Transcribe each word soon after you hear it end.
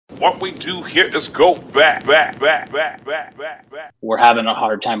What we do here is go back. We're having a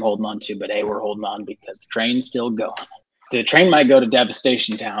hard time holding on to, but hey, we're holding on because the train's still going. The train might go to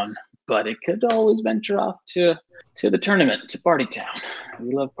Devastation Town, but it could always venture off to the tournament, to Party Town.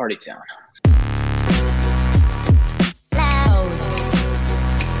 We love Party Town.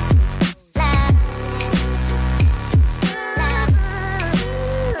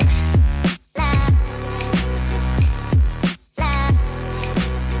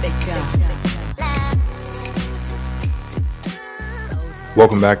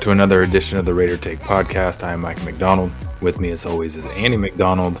 Welcome back to another edition of the Raider Take podcast. I am Mike McDonald. With me, as always, is Andy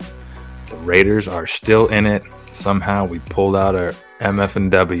McDonald. The Raiders are still in it. Somehow we pulled out our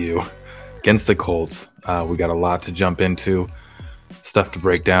MF&W against the Colts. We got a lot to jump into, stuff to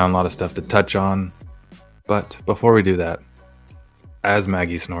break down, a lot of stuff to touch on. But before we do that, as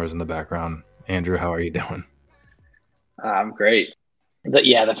Maggie snores in the background, Andrew, how are you doing? I'm great.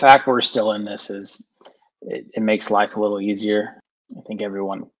 The fact we're still in this it makes life a little easier. I think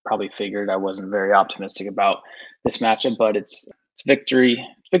everyone probably figured I wasn't very optimistic about this matchup, but it's victory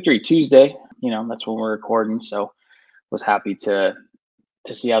Tuesday. You know, that's when we're recording. So was happy to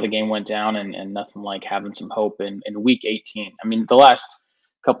see how the game went down and nothing like having some hope in week 18. I mean, the last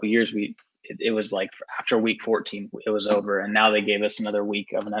couple of years, it was like after week 14, it was over. And now they gave us another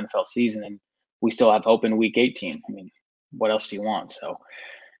week of an NFL season and we still have hope in week 18. I mean, what else do you want? So,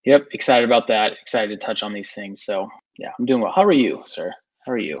 yep, excited about that. Excited to touch on these things. So, yeah, I'm doing well. How are you, sir?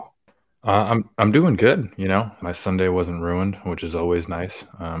 How are you? I'm doing good. You know, my Sunday wasn't ruined, which is always nice.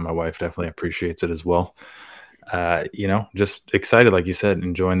 My wife definitely appreciates it as well. You know, just excited, like you said,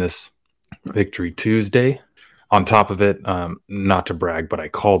 enjoying this Victory Tuesday. On top of it, not to brag, but I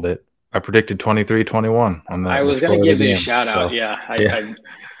called it. I predicted 23-21 on that. I was going to give you a shout out. So, yeah.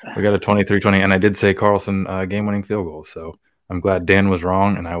 We got a 23-20, and I did say Carlson game-winning field goal. So I'm glad Dan was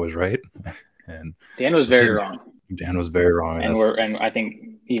wrong and I was right. And Dan was very wrong. Dan was very wrong. And I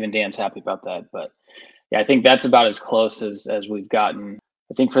think even Dan's happy about that. But yeah, I think that's about as close as we've gotten.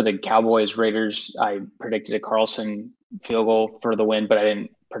 I think for the Cowboys Raiders, I predicted a Carlson field goal for the win, but I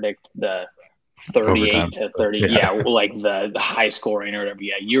didn't predict the 38 overtime to 30. Yeah, like the high scoring or whatever.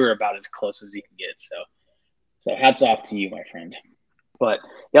 Yeah, you were about as close as you can get. So hats off to you, my friend. But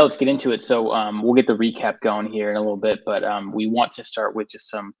yeah, let's get into it. So we'll get the recap going here in a little bit, but we want to start with just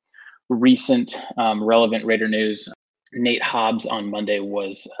some recent relevant Raider news. Nate Hobbs on Monday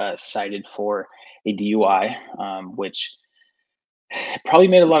was cited for a DUI, which probably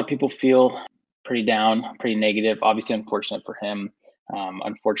made a lot of people feel pretty down, pretty negative. Obviously, unfortunate for him.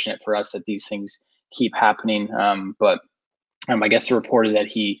 Unfortunate for us that these things keep happening. But I guess the report is that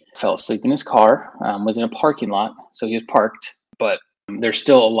he fell asleep in his car, was in a parking lot, so he was parked. But there's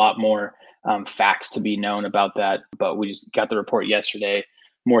still a lot more facts to be known about that. But we just got the report yesterday.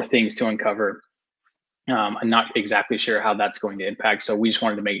 More things to uncover. I'm not exactly sure how that's going to impact. So we just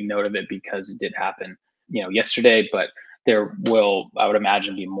wanted to make note of it because it did happen, yesterday. But there will, I would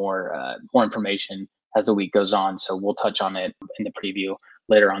imagine, be more information as the week goes on. So we'll touch on it in the preview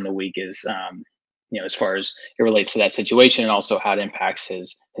later on the week. Is as far as it relates to that situation and also how it impacts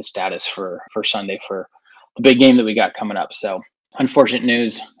his status for Sunday for the big game that we got coming up. So unfortunate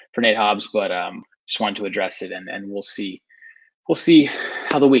news for Nate Hobbs, but just wanted to address it and we'll see. We'll see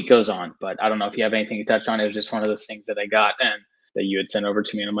how the week goes on, but I don't know if you have anything to touch on. It was just one of those things that I got and that you had sent over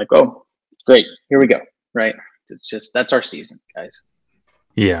to me. And I'm like, oh, great. Here we go. Right. It's just, that's our season, guys.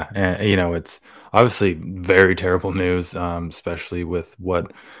 Yeah. And, it's obviously very terrible news, especially with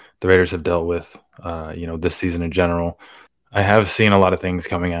what the Raiders have dealt with, this season in general. I have seen a lot of things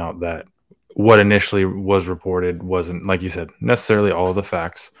coming out that what initially was reported wasn't, like you said, necessarily all of the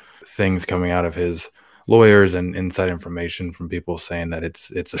facts. Things coming out of his lawyers and inside information from people saying that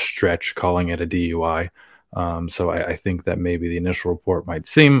it's a stretch calling it a DUI. So I think that maybe the initial report might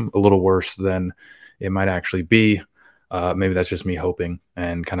seem a little worse than it might actually be. Maybe that's just me hoping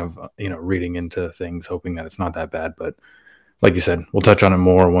and kind of, reading into things, hoping that it's not that bad. But like you said, we'll touch on it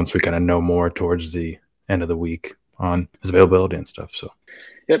more once we kind of know more towards the end of the week on his availability and stuff. So,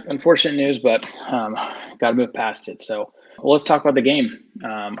 yep, unfortunate news, but got to move past it. So, well, let's talk about the game.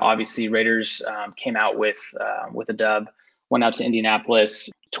 Obviously, Raiders came out with a dub, went out to Indianapolis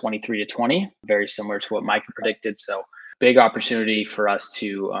 23-20, very similar to what Mike predicted. So big opportunity for us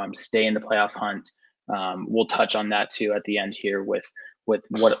to stay in the playoff hunt. We'll touch on that too at the end here with what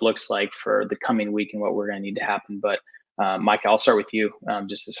it looks like for the coming week and what we're going to need to happen. But Mike, I'll start with you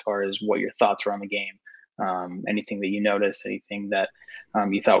just as far as what your thoughts were on the game. Anything that you noticed, anything that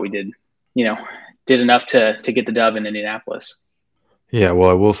you thought we did enough to get the dub in Indianapolis. Yeah, well,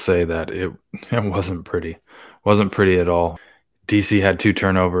 I will say that it wasn't pretty. Wasn't pretty at all. DC had 2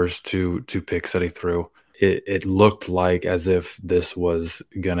 turnovers, two picks that he threw. It looked like as if this was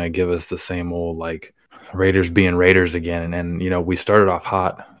gonna give us the same old like Raiders being Raiders again. And we started off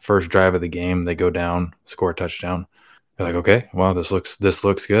hot. First drive of the game, they go down, score a touchdown. You're like, okay, well, this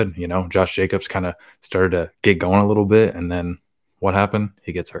looks good. Josh Jacobs kind of started to get going a little bit, and then what happened?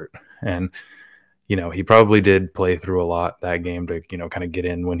 He gets hurt. And he probably did play through a lot that game to, kind of get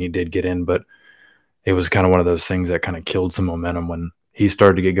in when he did get in, but it was kind of one of those things that kind of killed some momentum when he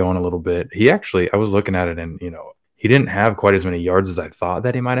started to get going a little bit. I was looking at it, and he didn't have quite as many yards as I thought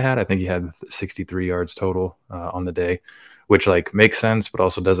that he might have had. I think he had 63 yards total on the day, which like makes sense, but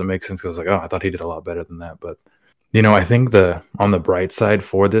also doesn't make sense because I thought he did a lot better than that. But I think on the bright side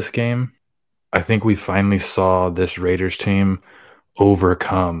for this game, I think we finally saw this Raiders team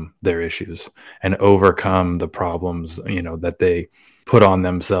overcome their issues and overcome the problems, that they put on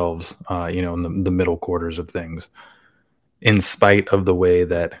themselves, in the middle quarters of things, in spite of the way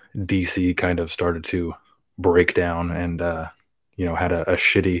that DC kind of started to break down and, had a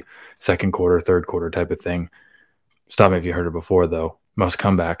shitty second quarter, third quarter type of thing. Stop me if you heard it before, though. Most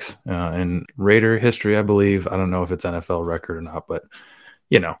comebacks in Raider history, I believe. I don't know if it's NFL record or not, but,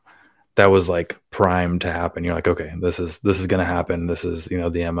 that was like primed to happen. You're like, okay, this is going to happen. This is,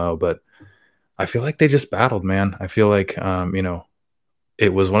 the MO. But I feel like they just battled, man. I feel like,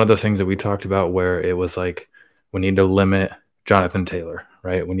 it was one of those things that we talked about where it was like, we need to limit Jonathan Taylor,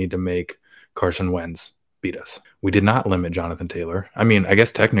 right? We need to make Carson Wentz beat us. We did not limit Jonathan Taylor. I mean, I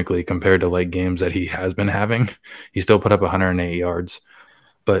guess technically compared to like games that he has been having, he still put up 108 yards,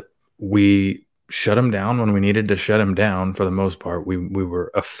 but we shut him down when we needed to shut him down. For the most part, we were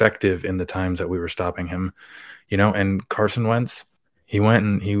effective in the times that we were stopping him, and Carson Wentz, he went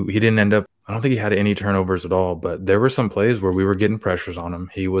and he didn't end up, I don't think he had any turnovers at all, but there were some plays where we were getting pressures on him.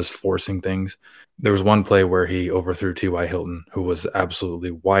 He was forcing things. There was one play where he overthrew T.Y. Hilton, who was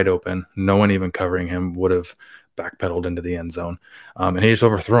absolutely wide open. No one even covering him would have backpedaled into the end zone. And he just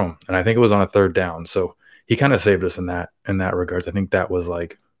overthrew him. And I think it was on a third down. So he kind of saved us in that regards. I think that was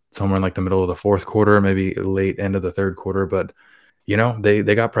like somewhere in like the middle of the fourth quarter, maybe late end of the third quarter. But,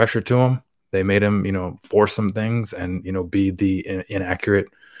 they got pressure to him. They made him, force some things and, be the inaccurate,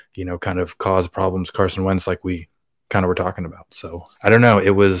 kind of cause problems Carson Wentz like we kind of were talking about. So I don't know.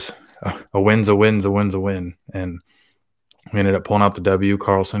 It was a win's a win's a win's a win. And we ended up pulling out the W.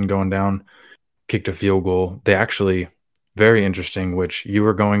 Carlson going down, kicked a field goal. They actually, very interesting, which you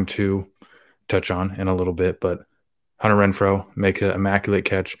were going to touch on in a little bit, but Hunter Renfrow makes an immaculate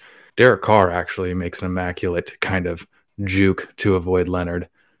catch. Derek Carr actually makes an immaculate kind of juke to avoid Leonard.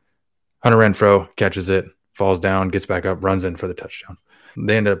 Hunter Renfrow catches it, falls down, gets back up, runs in for the touchdown.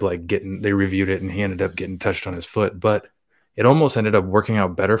 They ended up they reviewed it and he ended up getting touched on his foot, but it almost ended up working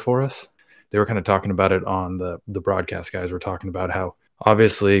out better for us. They were kind of talking about it on the broadcast guys were talking about how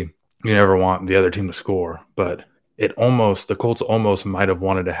obviously you never want the other team to score, but the Colts almost might have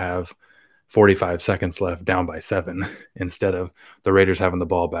wanted to have 45 seconds left down by 7 instead of the Raiders having the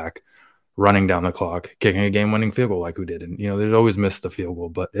ball back, running down the clock, kicking a game-winning field goal like we did. And, they'd always missed the field goal,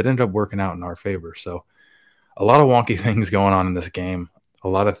 but it ended up working out in our favor. So a lot of wonky things going on in this game, a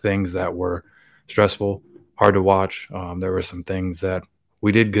lot of things that were stressful, hard to watch. There were some things that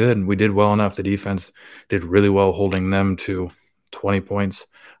we did good and we did well enough. The defense did really well holding them to 20 points.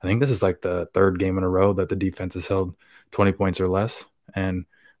 I think this is like the third game in a row that the defense has held 20 points or less. And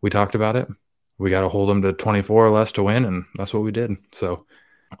we talked about it. We got to hold them to 24 or less to win, and that's what we did. So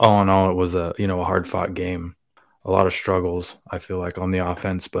all in all, it was a hard-fought game. A lot of struggles, I feel like, on the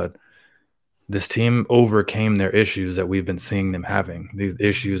offense, but this team overcame their issues that we've been seeing them having, these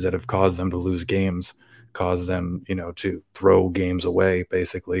issues that have caused them to lose games, caused them, to throw games away,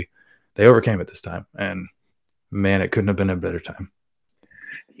 basically. They overcame it this time, and, man, it couldn't have been a better time.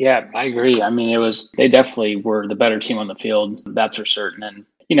 Yeah, I agree. I mean, they definitely were the better team on the field. That's for certain. And,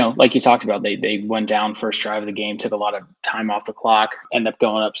 like you talked about, they went down first drive of the game, took a lot of time off the clock, end up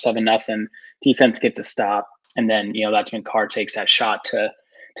going up 7-0. Defense gets a stop. And then, that's when Carr takes that shot to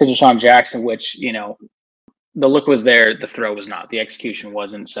Deshaun Jackson, which, the look was there. The throw was not. The execution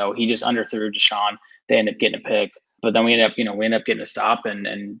wasn't. So he just underthrew Deshaun. They end up getting a pick. But then we end up getting a stop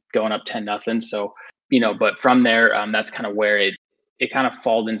and going up 10-0. So, but from there, that's kind of where it kind of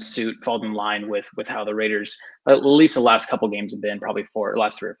followed in line with how the Raiders, at least the last couple games have been, probably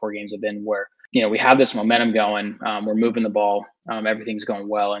last 3 or 4 games have been, where, we have this momentum going, we're moving the ball, everything's going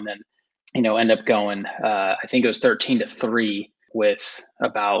well. And then, end up going, I think it was 13-3 with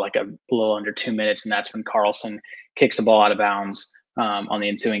about like a little under 2 minutes. And that's when Carlson kicks the ball out of bounds on the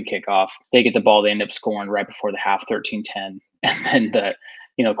ensuing kickoff. They get the ball, they end up scoring right before the half, 13-10. And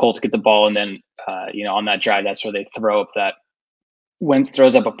then Colts get the ball. And then, on that drive, that's where they throw up that Wentz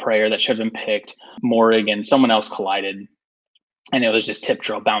throws up a prayer that should have been picked. Morgan, someone else collided, and it was just tip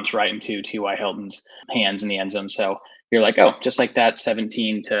drill, bounce right into T.Y. Hilton's hands in the end zone. So you're like, oh, just like that,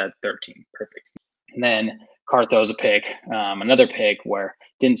 17-13, perfect. And then Carr throws a pick, another pick where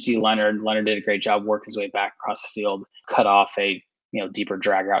didn't see Leonard. Leonard did a great job working his way back across the field, cut off a deeper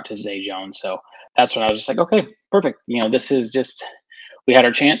drag route to Zay Jones. So that's when I was just like, okay, perfect. This is just, we had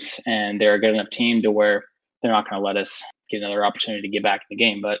our chance, and they're a good enough team to where they're not going to let us get another opportunity to get back in the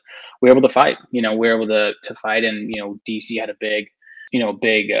game. But we were able to fight. We were able to fight, and DC had a big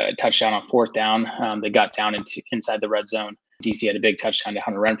touchdown on fourth down. They got down inside the red zone. DC had a big touchdown to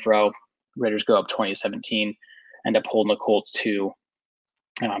Hunter Renfrow. Raiders go up 20-17, end up holding the Colts to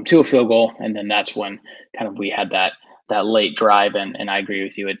a field goal, and then that's when kind of we had that late drive. And I agree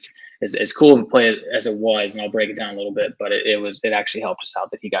with you. It's as cool of a play as it was, and I'll break it down a little bit, but it actually helped us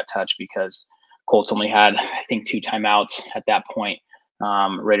out that he got touched because Colts only had, I think, 2 timeouts at that point.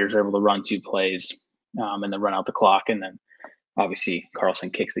 Raiders were able to run 2 plays and then run out the clock, and then obviously Carlson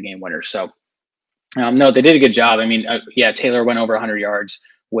kicks the game winner. So no, they did a good job. I mean, Taylor went over 100 yards,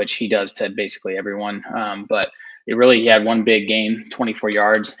 which he does to basically everyone. But he had one big gain, 24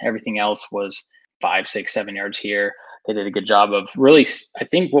 yards. Everything else was 5, 6, 7 yards here. They did a good job of really, I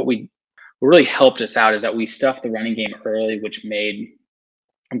think what really helped us out is that we stuffed the running game early, which made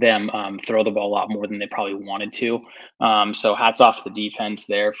them throw the ball a lot more than they probably wanted to. So hats off to the defense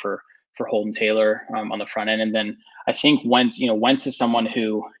there for Holden Taylor on the front end. And then I think Wentz is someone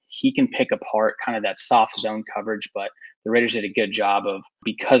who he can pick apart kind of that soft zone coverage, but the Raiders did a good job of,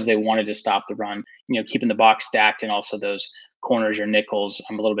 because they wanted to stop the run, keeping the box stacked, and also those corners or nickels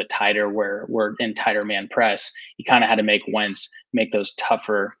a little bit tighter where we're in tighter man press. You kind of had to make Wentz make those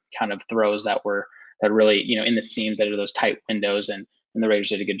tougher kind of throws that really, in the seams that are those tight windows, and the Raiders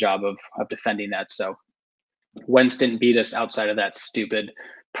did a good job of defending that. So Wentz didn't beat us outside of that stupid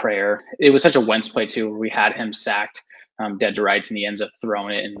prayer. It was such a Wentz play too, where we had him sacked dead to rights, and he ends up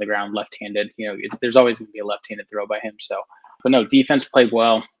throwing it in the ground left-handed. There's always going to be a left-handed throw by him. So, but no, defense played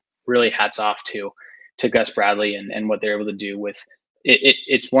well. Really hats off to Gus Bradley and what they're able to do with it.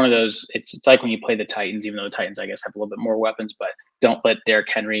 It's one of those. It's like when you play the Titans, even though the Titans, I guess, have a little bit more weapons, but don't let Derrick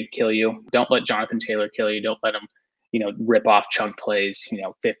Henry kill you. Don't let Jonathan Taylor kill you. Don't let him, rip off chunk plays,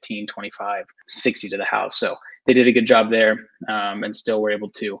 15, 25, 60 to the house. So they did a good job there, and still were able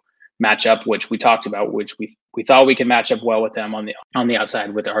to match up, which we talked about, which we thought we could match up well with them on the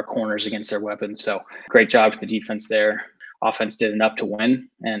outside with our corners against their weapons. So great job to the defense there. Offense did enough to win,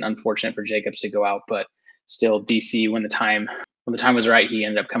 and unfortunate for Jacobs to go out, but still DC, when the time was right, he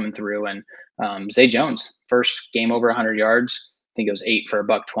ended up coming through. And Zay Jones, first game over 100 yards. I think it was 8 for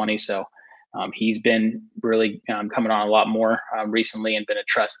 $120. So he's been really coming on a lot more recently, and been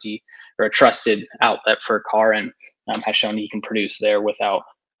a trusted outlet for Carr, and has shown he can produce there without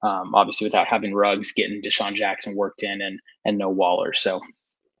having Ruggs, getting Deshaun Jackson worked in, and no Waller. So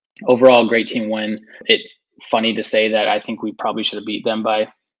overall, great team win. It's funny to say that I think we probably should have beat them by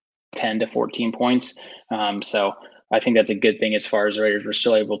 10 to 14 points. So I think that's a good thing as far as the Raiders were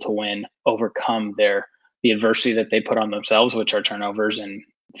still able to win, overcome the adversity that they put on themselves, which are turnovers and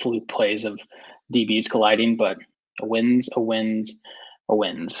fluke plays of DBs colliding. But a win's a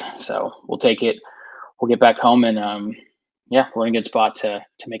wins. So we'll take it. We'll get back home, and we're in a good spot to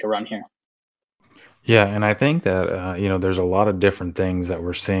make a run here. Yeah, and I think that there's a lot of different things that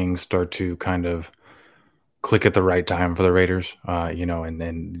we're seeing start to kind of click at the right time for the Raiders. And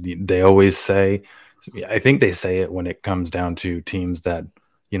then they always say, I think they say it when it comes down to teams that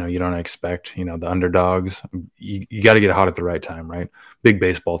you don't expect. The underdogs. You got to get hot at the right time, right? Big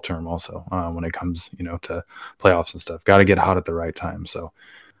baseball term also when it comes to playoffs and stuff. Got to get hot at the right time. So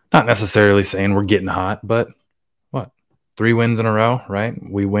not necessarily saying we're getting hot, but 3 wins in a row, right?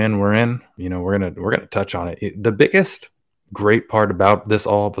 We win, we're in. We're gonna touch on it. The biggest great part about this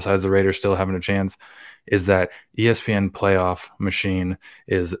all, besides the Raiders still having a chance, is that ESPN playoff machine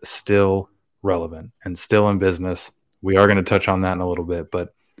is still relevant and still in business. We are going to touch on that in a little bit,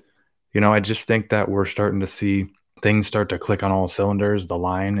 but I just think that we're starting to see things start to click on all cylinders. The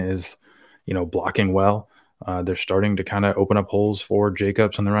line is, blocking well. They're starting to kind of open up holes for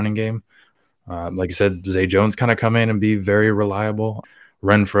Jacobs in the running game. Like you said, Zay Jones kind of come in and be very reliable.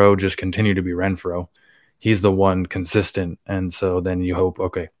 Renfrow just continue to be Renfrow. He's the one consistent. And so then you hope,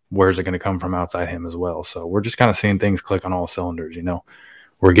 okay, where's it going to come from outside him as well? So we're just kind of seeing things click on all cylinders.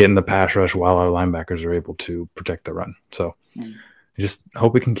 We're getting the pass rush while our linebackers are able to protect the run. So I just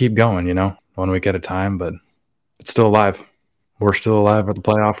hope we can keep going, 1 week at a time, but it's still alive. We're still alive at the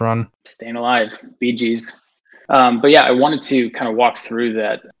playoff run. Staying alive, BGs. But yeah, I wanted to kind of walk through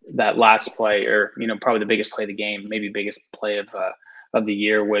that last play, or probably the biggest play of the game, maybe biggest play of of the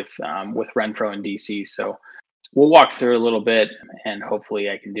year with Renfrow and DC. So we'll walk through a little bit, and hopefully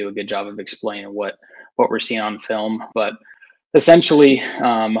I can do a good job of explaining what we're seeing on film. But essentially,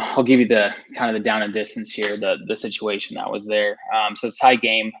 I'll give you the kind of the down and distance here, the situation that was there. So it's tie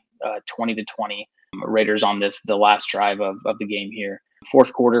game, 20-20. Raiders on the last drive of the game here.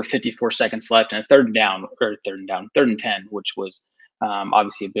 Fourth quarter, 54 seconds left, and a third and 10, which was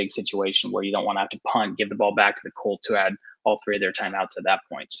obviously a big situation where you don't want to have to punt, give the ball back to the Colts, who had all three of their timeouts at that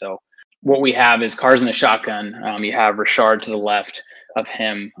point. So what we have is Carr's in the shotgun. You have Rashard to the left of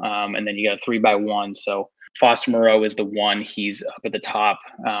him, and then you got a 3-by-1. So Foster Moreau is the one. He's up at the top,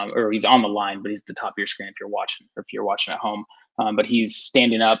 or he's on the line, but he's at the top of your screen if you're watching at home. But he's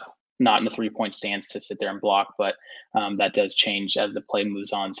standing up, not in the 3-point stance to sit there and block, but that does change as the play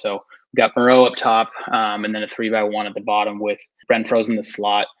moves on. So we got Moreau up top, and then a 3-by-1 at the bottom with Renfrow in the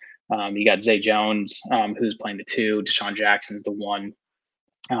slot. You got Zay Jones, who's playing the 2. Deshaun Jackson's the 1.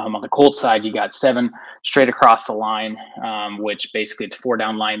 On the Colts side, you got 7 straight across the line, which basically it's 4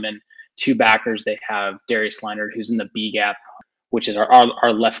 down linemen, 2 backers. They have Darius Leonard, who's in the B gap, which is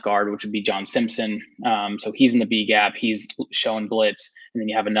our left guard, which would be John Simpson. So he's in the B gap. He's showing blitz. And then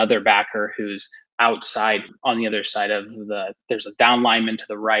you have another backer who's outside on the other side of there's a down lineman to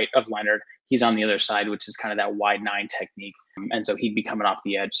the right of Leonard. He's on the other side, which is kind of that wide 9 technique. And so he'd be coming off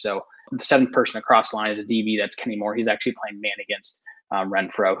the edge. So the 7th person across the line is a DB. That's Kenny Moore. He's actually playing man against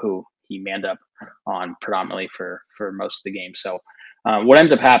Renfrow, who he manned up on predominantly for most of the game. So what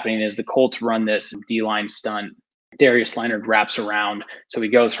ends up happening is the Colts run this D-line stunt. Darius Leonard wraps around. So he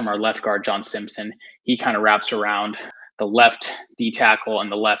goes from our left guard, John Simpson. He kind of wraps around the left D tackle and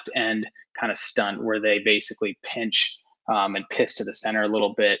the left end kind of stunt where they basically pinch and piss to the center a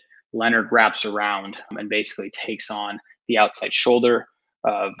little bit. Leonard wraps around and basically takes on the outside shoulder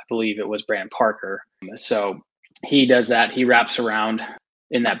of, I believe it was Brandon Parker. So he does that. He wraps around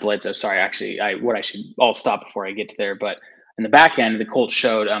in that blitz. Oh, sorry, actually, I'll stop before I get to there. But in the back end, the Colts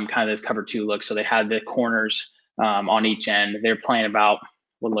showed kind of this cover 2 look. So they had the corners on each end. They're playing about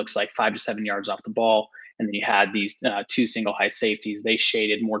what looks like 5 to 7 yards off the ball. And then you had these 2 single high safeties. They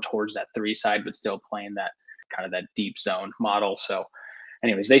shaded more towards that 3 side, but still playing that kind of that deep zone model. So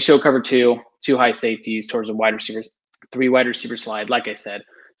anyways, they show cover 2 high safeties towards the wide receivers, 3 wide receiver slide. Like I said,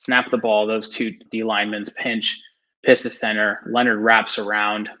 snap the ball. Those 2 D linemen pinch, piss the center. Leonard wraps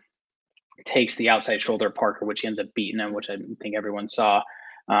around, takes the outside shoulder of Parker, which he ends up beating him, which I think everyone saw.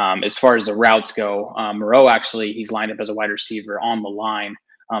 As far as the routes go, Moreau actually, he's lined up as a wide receiver on the line,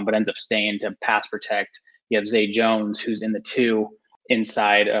 but ends up staying to pass protect. You have Zay Jones, who's in the 2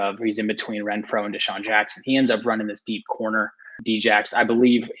 inside of, he's in between Renfrow and Deshaun Jackson. He ends up running this deep corner. D-Jax, I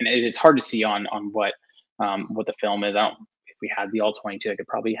believe, and it's hard to see on what the film is. If we had the all 22, I could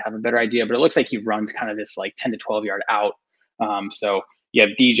probably have a better idea, but it looks like he runs kind of this like 10 to 12 yard out. So you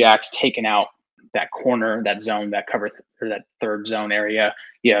have D-Jax taking out that corner, that zone, that cover, or that third zone area.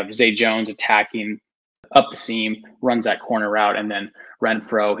 You have Zay Jones attacking up the seam, runs that corner route, and then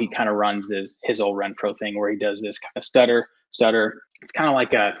Renfrow, he kind of runs his old Renfrow thing where he does this kind of stutter. It's kind of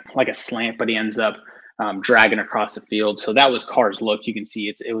like a slant, but he ends up dragging across the field. So that was Carr's look. You can see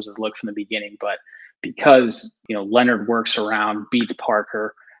it was his look from the beginning, but because Leonard works around, beats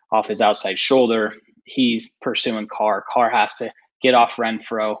Parker off his outside shoulder, he's pursuing Carr. Carr has to get off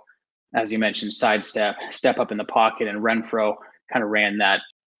Renfrow, as you mentioned, sidestep, step up in the pocket, and Renfrow kind of ran that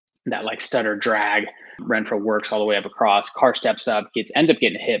like stutter drag. Renfrow works all the way up across. Carr steps up, ends up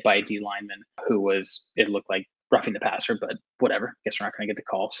getting hit by a D lineman who it looked like roughing the passer, but whatever. Guess we're not going to get the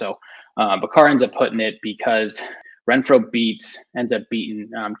call. So, but Carr ends up putting it because Renfrow ends up beating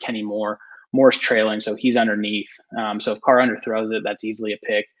Kenny Moore. Moore's trailing, so he's underneath. So if Carr underthrows it, that's easily a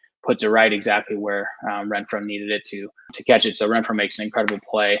pick. Puts it right exactly where Renfrow needed it to catch it. So Renfrow makes an incredible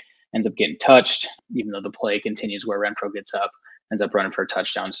play, ends up getting touched, even though the play continues where Renfrow gets up, ends up running for a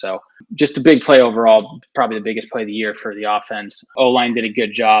touchdown. So just a big play overall, probably the biggest play of the year for the offense. O-line did a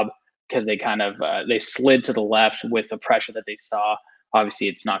good job because they kind of they slid to the left with the pressure that they saw. Obviously,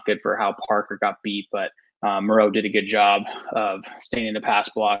 it's not good for how Parker got beat, but Moreau did a good job of staying in the pass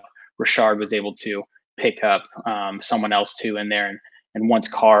block. Rashard was able to pick up someone else too in there. And once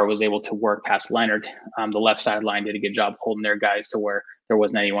Carr was able to work past Leonard, the left sideline did a good job holding their guys to where there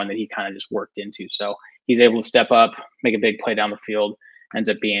wasn't anyone that he kind of just worked into. So he's able to step up, make a big play down the field, ends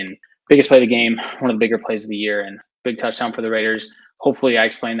up being biggest play of the game, one of the bigger plays of the year, and big touchdown for the Raiders. Hopefully I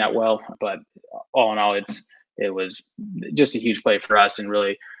explained that well, but all in all, it was just a huge play for us and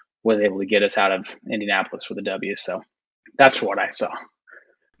really was able to get us out of Indianapolis with a W. So that's what I saw.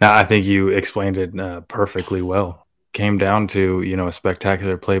 Now, I think you explained it perfectly well. Came down to, a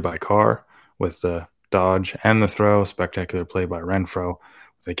spectacular play by Carr with the dodge, and the throw. Spectacular play by Renfrow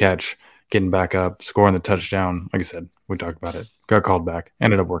with the catch, getting back up, scoring the touchdown. Like I said, we talked about it. Got called back.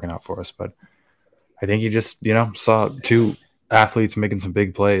 Ended up working out for us. But I think you just, saw two athletes making some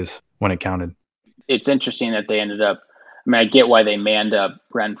big plays when it counted. It's interesting that they ended up, I get why they manned up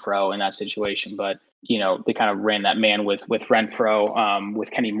Renfrow in that situation, but they kind of ran that man with Renfrow,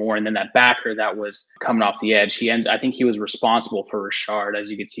 with Kenny Moore, and then that backer that was coming off the edge. I think he was responsible for Richard, as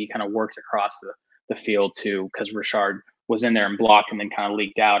you can see, kind of worked across the field too, because Richard was in there and blocked and then kind of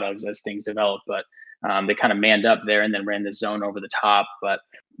leaked out as things developed. But they kind of manned up there and then ran the zone over the top. But,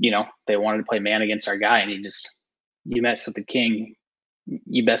 they wanted to play man against our guy, and you mess with the king,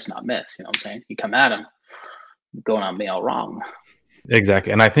 you best not miss. You know what I'm saying? You come at him, going on me all wrong.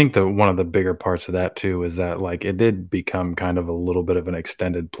 Exactly. And I think one of the bigger parts of that too is that it did become kind of a little bit of an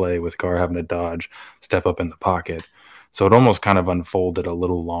extended play with Carr having to dodge, step up in the pocket. So it almost kind of unfolded a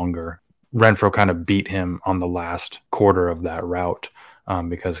little longer. Renfrow kind of beat him on the last quarter of that route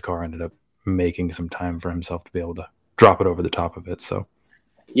because Carr ended up making some time for himself to be able to drop it over the top of it. So,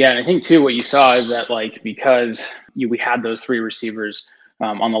 yeah, and I think too what you saw is that because we had those three receivers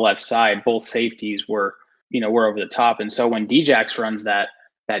on the left side, both safeties were over the top, and so when Djax runs that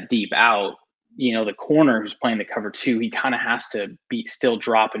deep out, the corner who's playing the cover two, he kind of has to still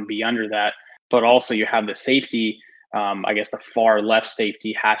drop and be under that, but also you have the safety. I guess the far left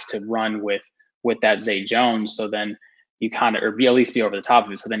safety has to run with that Zay Jones. So then you kind of, or at least be over the top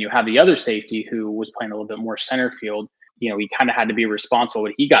of it. So then you have the other safety who was playing a little bit more center field. He kind of had to be responsible,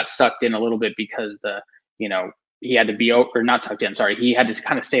 but he got sucked in a little bit because he had to be or not sucked in. Sorry. He had to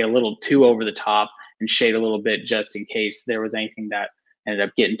kind of stay a little too over the top and shade a little bit just in case there was anything that ended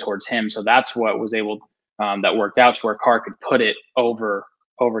up getting towards him. So that's what was able, that worked out to where Carr could put it over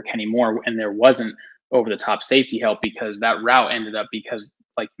Kenny Moore, and there wasn't over the top safety help because that route ended up, because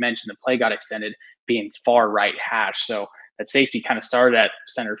like you mentioned, the play got extended, being far right hash. So that safety kind of started at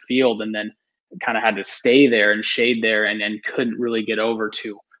center field and then kind of had to stay there and shade there and then couldn't really get over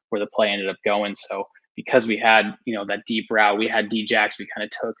to where the play ended up going. So because we had, that deep route, we had Djax, we kind of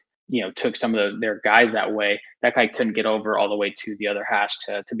took some of their guys that way. That guy couldn't get over all the way to the other hash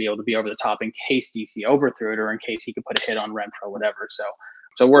to be able to be over the top in case DC overthrew it or in case he could put a hit on Renfrow or whatever. So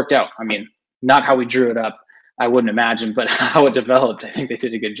it worked out. Not how we drew it up, I wouldn't imagine, but how it developed, I think they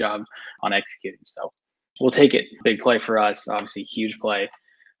did a good job on executing. So we'll take it. Big play for us, obviously huge play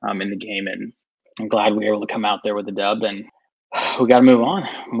in the game, and I'm glad we were able to come out there with the dub, and we got to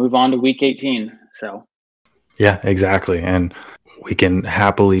move on to week 18. So yeah, exactly. And we can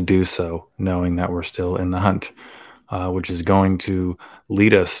happily do so knowing that we're still in the hunt, which is going to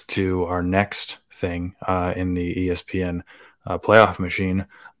lead us to our next thing in the ESPN playoff machine.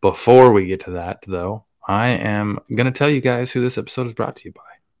 Before we get to that, though, I am going to tell you guys who this episode is brought to you by.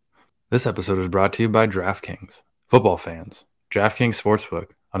 This episode is brought to you by DraftKings. Football fans, DraftKings Sportsbook,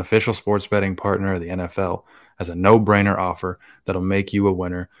 an official sports betting partner of the NFL, has a no-brainer offer that'll make you a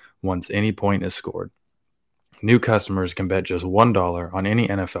winner once any point is scored. New customers can bet just $1 on any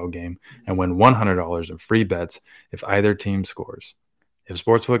NFL game and win $100 in free bets if either team scores. If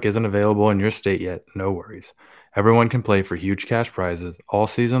Sportsbook isn't available in your state yet, no worries. Everyone can play for huge cash prizes all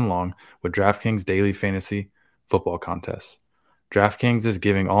season long with DraftKings Daily Fantasy Football Contests. DraftKings is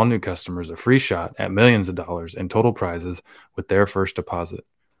giving all new customers a free shot at millions of dollars in total prizes with their first deposit.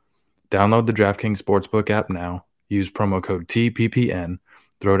 Download the DraftKings Sportsbook app now, use promo code TPPN,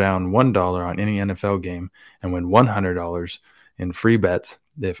 throw down $1 on any NFL game, and win $100 in free bets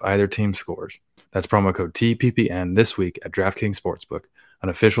if either team scores. That's promo code TPPN this week at DraftKings Sportsbook, an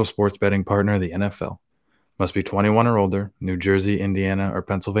official sports betting partner of the NFL. Must be 21 or older, New Jersey, Indiana, or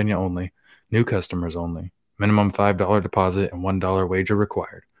Pennsylvania only. New customers only. Minimum $5 deposit and $1 wager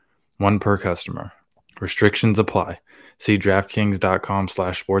required. One per customer. Restrictions apply. See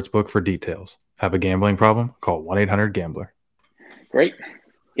DraftKings.com/sportsbook for details. Have a gambling problem? Call 1-800-GAMBLER. Great.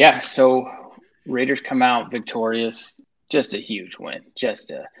 Yeah, so Raiders come out victorious. Just a huge win.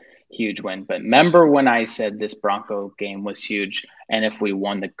 But remember when I said this Bronco game was huge, and if we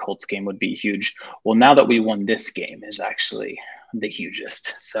won the Colts game would be huge? Well, now that we won this game is actually the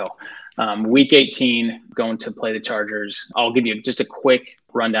hugest. So week 18, going to play the Chargers. I'll give you just a quick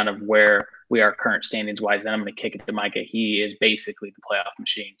rundown of where we are current standings wise. Then I'm going to kick it to Micah. He is basically the playoff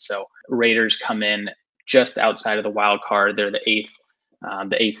machine. So Raiders come in just outside of the wild card. They're the eighth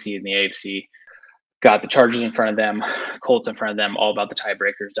seed in the AFC. Got the Chargers in front of them, Colts in front of them, all about the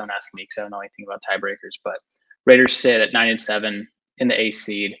tiebreakers. Don't ask me because I don't know anything about tiebreakers. But Raiders sit at 9-7 in the eighth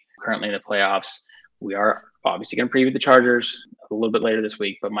seed, currently in the playoffs. We are obviously going to preview the Chargers a little bit later this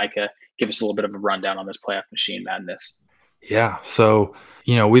week. But Micah, give us a little bit of a rundown on this playoff machine madness. Yeah. So,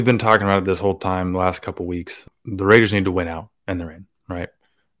 we've been talking about it this whole time, the last couple weeks. The Raiders need to win out, and they're in, right?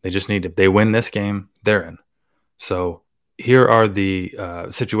 They just need to, if they win this game, they're in. So here are the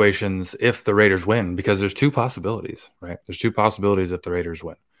situations if the Raiders win, because there's two possibilities, right? There's two possibilities if the Raiders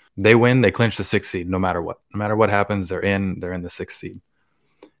win. They win, they clinch the 6th seed no matter what. No matter what happens, they're in the 6th seed.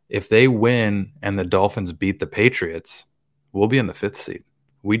 If they win and the Dolphins beat the Patriots, we'll be in the 5th seed.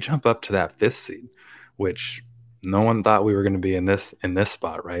 We jump up to that 5th seed, which no one thought we were going to be in this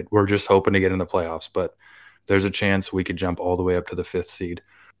spot, right? We're just hoping to get in the playoffs, but there's a chance we could jump all the way up to the 5th seed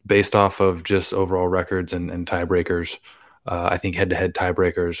based off of just overall records and tiebreakers. I think head-to-head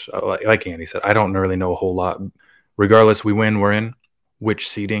tiebreakers, like Andy said, I don't really know a whole lot. Regardless, we win, we're in. Which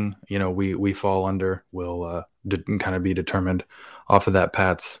seeding, we fall under will kind of be determined off of that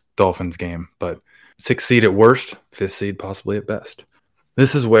Pats Dolphins game. But 6th seed at worst, 5th seed possibly at best.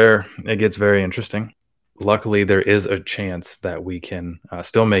 This is where it gets very interesting. Luckily, there is a chance that we can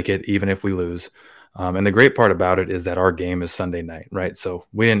still make it even if we lose. And the great part about it is that our game is Sunday night, right? So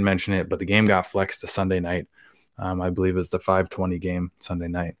we didn't mention it, but the game got flexed to Sunday night. I believe it's the 5:20 game Sunday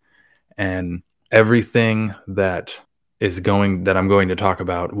night. And everything that I'm going to talk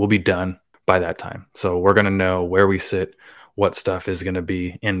about will be done by that time. So we're going to know where we sit, what stuff is going to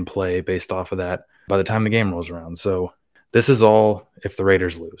be in play based off of that by the time the game rolls around. So this is all if the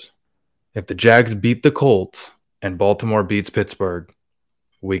Raiders lose. If the Jags beat the Colts and Baltimore beats Pittsburgh,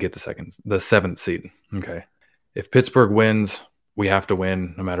 we get the 7th seed. Okay. If Pittsburgh wins, we have to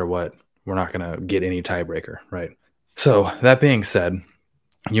win no matter what. We're not going to get any tiebreaker, right? So that being said,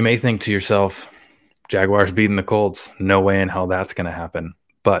 you may think to yourself, Jaguars beating the Colts, no way in hell that's going to happen.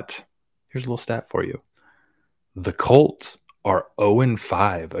 But here's a little stat for you. The Colts are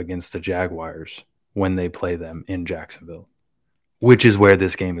 0-5 against the Jaguars when they play them in Jacksonville, which is where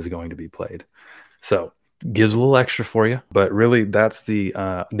this game is going to be played. So gives a little extra for you, but really that's the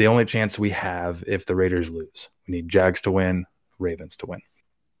only chance we have if the Raiders lose. We need Jags to win, Ravens to win.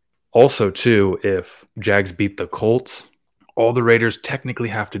 Also, too, if Jags beat the Colts, all the Raiders technically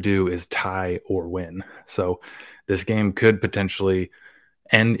have to do is tie or win. So this game could potentially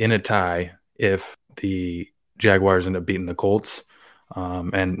end in a tie if the Jaguars end up beating the Colts,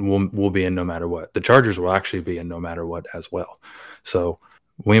 and we'll be in no matter what. The Chargers will actually be in no matter what as well. So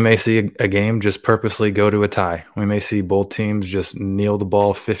we may see a game just purposely go to a tie. We may see both teams just kneel the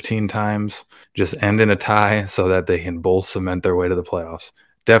ball 15 times, just end in a tie so that they can both cement their way to the playoffs.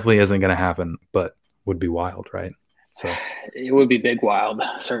 Definitely isn't going to happen, but would be wild, right? So it would be big wild,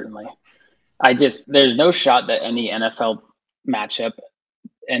 certainly. There's no shot that any NFL matchup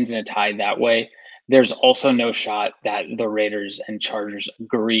ends in a tie that way. There's also no shot that the Raiders and Chargers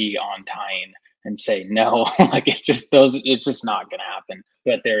agree on tying and say no. Like it's just not going to happen.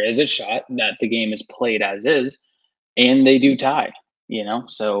 But there is a shot that the game is played as is and they do tie,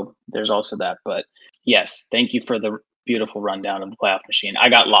 So there's also that. But yes, thank you for the beautiful rundown of the playoff machine. I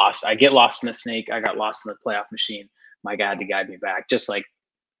got lost. I get lost in the snake. I got lost in the playoff machine. My God to guide me back, just like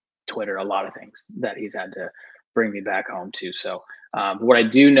Twitter, a lot of things that he's had to bring me back home to. So what I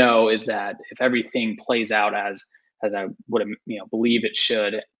do know is that if everything plays out as I would believe it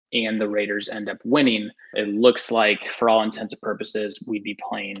should, and the Raiders end up winning, it looks like for all intents and purposes, we'd be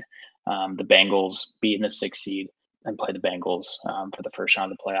playing the Bengals, be in the 6th seed, and play the Bengals for the first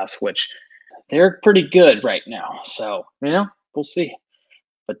round of the playoffs, which they're pretty good right now. So, we'll see.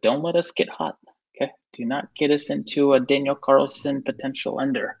 But don't let us get hot. Okay. Do not get us into a Daniel Carlson potential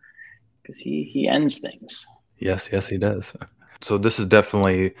ender because he ends things. Yes, he does. So this is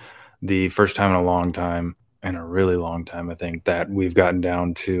definitely the first time in a long time, in a really long time, I think, that we've gotten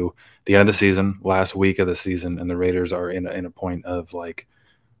down to the end of the season, last week of the season, and the Raiders are in a point of like,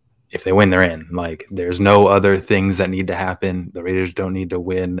 if they win, they're in. Like, there's no other things that need to happen. The Raiders don't need to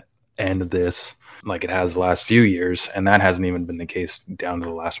win, end this like it has the last few years, and that hasn't even been the case down to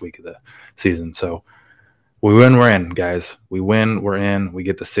the last week of the season. So we win, we're in, guys. We win, we're in. We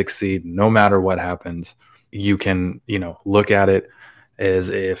get the 6th seed. No matter what happens, you can, look at it as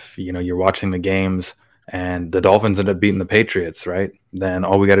if, you're watching the games and the Dolphins end up beating the Patriots, right? Then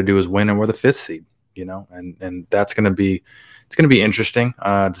all we got to do is win and we're the 5th seed, and that's going to be, it's going to be interesting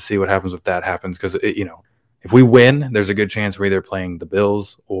to see what happens if that happens. Because, if we win, there's a good chance we're either playing the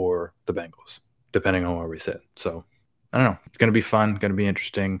Bills or the Bengals, depending on where we sit. So I don't know. It's going to be fun, going to be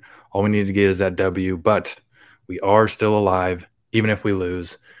interesting. All we need to get is that W, but we are still alive. Even if we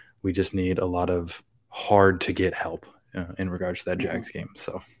lose, we just need a lot of hard to get help in regards to that Jags game.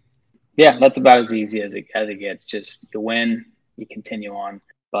 So yeah, that's about as easy as it gets. Just you win, you continue on.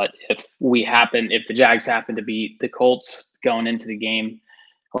 But if the Jags happen to beat the Colts going into the game,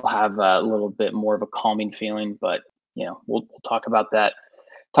 we'll have a little bit more of a calming feeling. But we'll talk about that.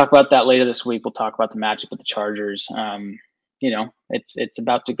 Talk about that later this week. We'll talk about the matchup with the Chargers. It's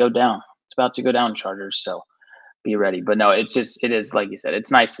about to go down. It's about to go down, Chargers. So be ready. But no, it is like you said.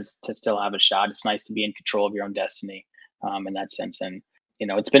 It's nice to still have a shot. It's nice to be in control of your own destiny, in that sense. And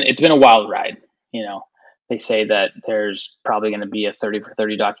it's been a wild ride. They say that there's probably going to be a 30 for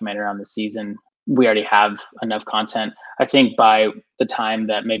 30 documentary on the season. We already have enough content. I think by the time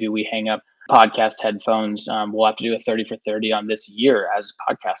that maybe we hang up podcast headphones, we'll have to do a 30 for 30 on this year as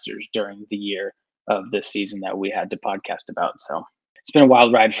podcasters during the year of this season that we had to podcast about. So it's been a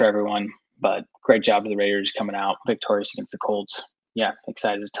wild ride for everyone, but great job of the Raiders coming out victorious against the Colts. Yeah,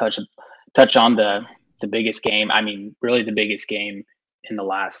 excited to touch on the biggest game. I mean, really the biggest game in the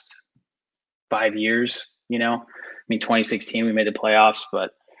last 5 years. 2016 we made the playoffs,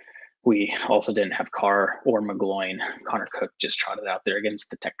 but we also didn't have Carr or McGloin. Connor Cook just trotted out there against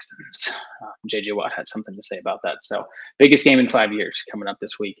the Texans. J.J. Watt had something to say about that. So biggest game in 5 years coming up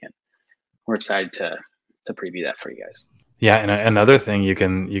this weekend. We're excited to preview that for you guys. Yeah, and another thing you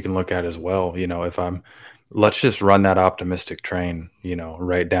can look at as well, let's just run that optimistic train,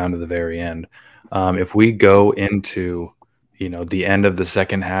 right down to the very end. If we go into, the end of the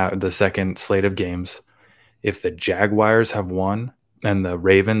second slate of games, if the Jaguars have won and the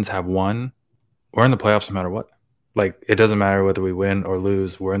Ravens have won, we're in the playoffs no matter what. Like, it doesn't matter whether we win or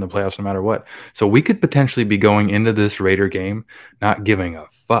lose. We're in the playoffs no matter what. So we could potentially be going into this Raider game not giving a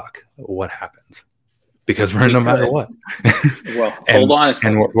fuck what happens because we're in no matter what. Well, hold on a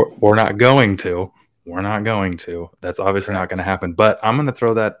second. And we're not going to. We're not going to. That's obviously not going to happen. But I'm going to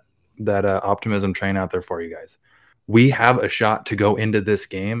throw that optimism train out there for you guys. We have a shot to go into this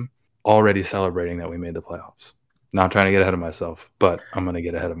game already celebrating that we made the playoffs. Not trying to get ahead of myself, but I'm going to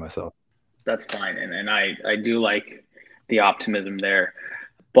get ahead of myself. That's fine. And I do like the optimism there.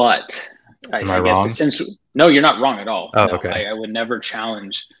 But I guess wrong? No, you're not wrong at all. Oh, no, okay. I would never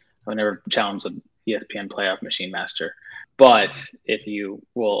challenge the ESPN playoff machine master. But if you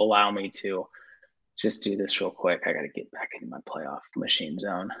will allow me to just do this real quick, I got to get back into my playoff machine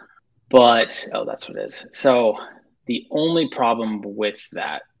zone. But, that's what it is. So the only problem with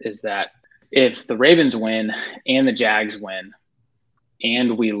that is that if the Ravens win and the Jags win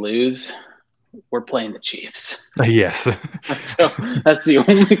and we lose, we're playing the Chiefs. Yes. So that's the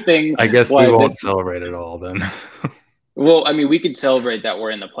only thing. I guess we won't celebrate it all then. Well, I mean, we could celebrate that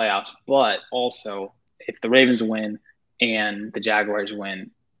we're in the playoffs, but also if the Ravens win and the Jaguars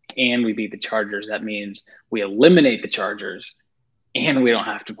win and we beat the Chargers, that means we eliminate the Chargers and we don't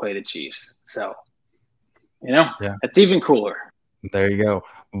have to play the Chiefs. So, That's even cooler. There you go.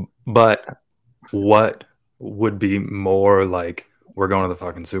 But what would be more like we're going to the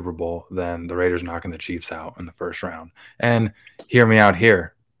fucking Super Bowl than the Raiders knocking the Chiefs out in the first round? And hear me out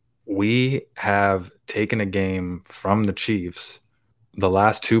here. We have taken a game from the Chiefs the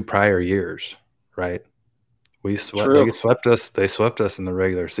last 2 prior years, right? They swept us in the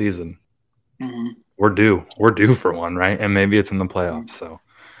regular season. Mm-hmm. We're due for one, right? And maybe it's in the playoffs. So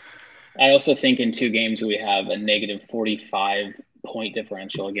I also think in 2 games we have a negative 45 point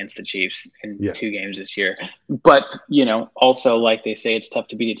differential against the Chiefs in 2 games this year. But, also like they say, it's tough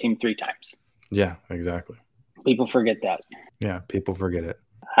to beat a team 3 times. Yeah, exactly. People forget that. Yeah, people forget it.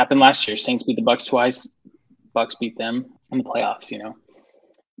 Happened last year. Saints beat the Bucs twice. Bucs beat them in the playoffs,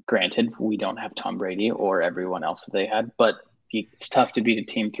 Granted, we don't have Tom Brady or everyone else that they had, but it's tough to beat a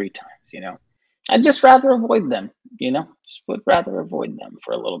team 3 times, I'd just rather avoid them, just would rather avoid them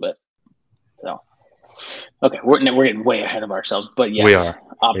for a little bit. So, okay, we're getting way ahead of ourselves, but yes,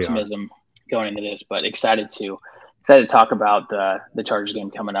 optimism going into this, but excited to talk about the Chargers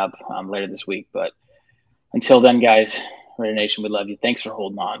game coming up later this week. But until then, guys, Raider Nation, we love you. Thanks for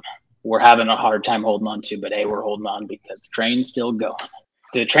holding on. We're having a hard time holding on to, but hey, we're holding on because the train's still going.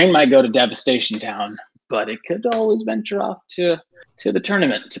 The train might go to Devastation Town, but it could always venture off to the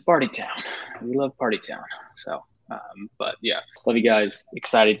tournament, to Party Town. We love Party Town. So, but yeah, love you guys.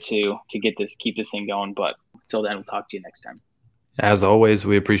 Excited to keep this thing going. But until then, we'll talk to you next time. As always,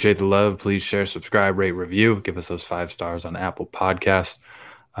 we appreciate the love. Please share, subscribe, rate, review. Give us those 5 stars on Apple Podcasts.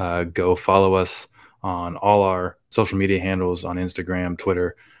 Go follow us on all our social media handles on Instagram,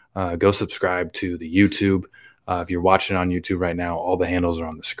 Twitter. Go subscribe to the YouTube. If you're watching on YouTube right now, all the handles are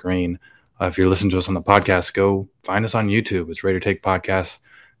on the screen. If you're listening to us on the podcast, go find us on YouTube. It's Raider Take Podcast.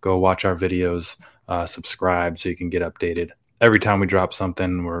 Go watch our videos. Subscribe so you can get updated. Every time we drop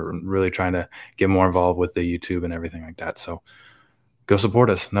something, we're really trying to get more involved with the YouTube and everything like that. So go support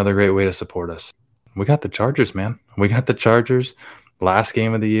us. Another great way to support us. We got the Chargers, man. We got the Chargers. Last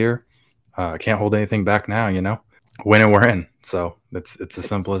game of the year. Can't hold anything back now, win and we're in. So it's as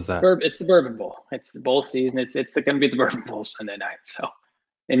simple as that. It's the Bourbon Bowl. It's the bowl season. It's going to be the Bourbon Bowl Sunday night. So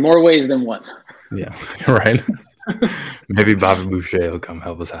in more ways than one. Yeah, right. Maybe Bobby Boucher will come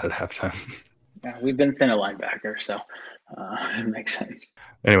help us out at halftime. Yeah, we've been thin a linebacker, so it makes sense.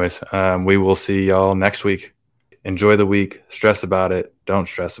 Anyways, we will see y'all next week. Enjoy the week. Stress about it. Don't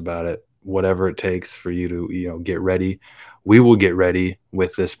stress about it. Whatever it takes for you to, get ready. We will get ready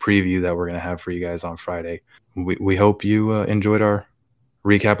with this preview that we're going to have for you guys on Friday. We hope you enjoyed our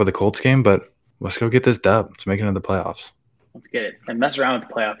recap of the Colts game, but let's go get this dub. Let's make it into the playoffs. Let's get it. And mess around with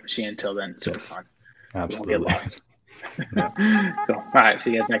the playoff machine until then. It's super fun. Absolutely. We won't get lost. Cool. All right.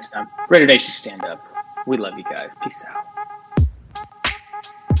 See you guys next time. Raider Nation, stand up. We love you guys. Peace out.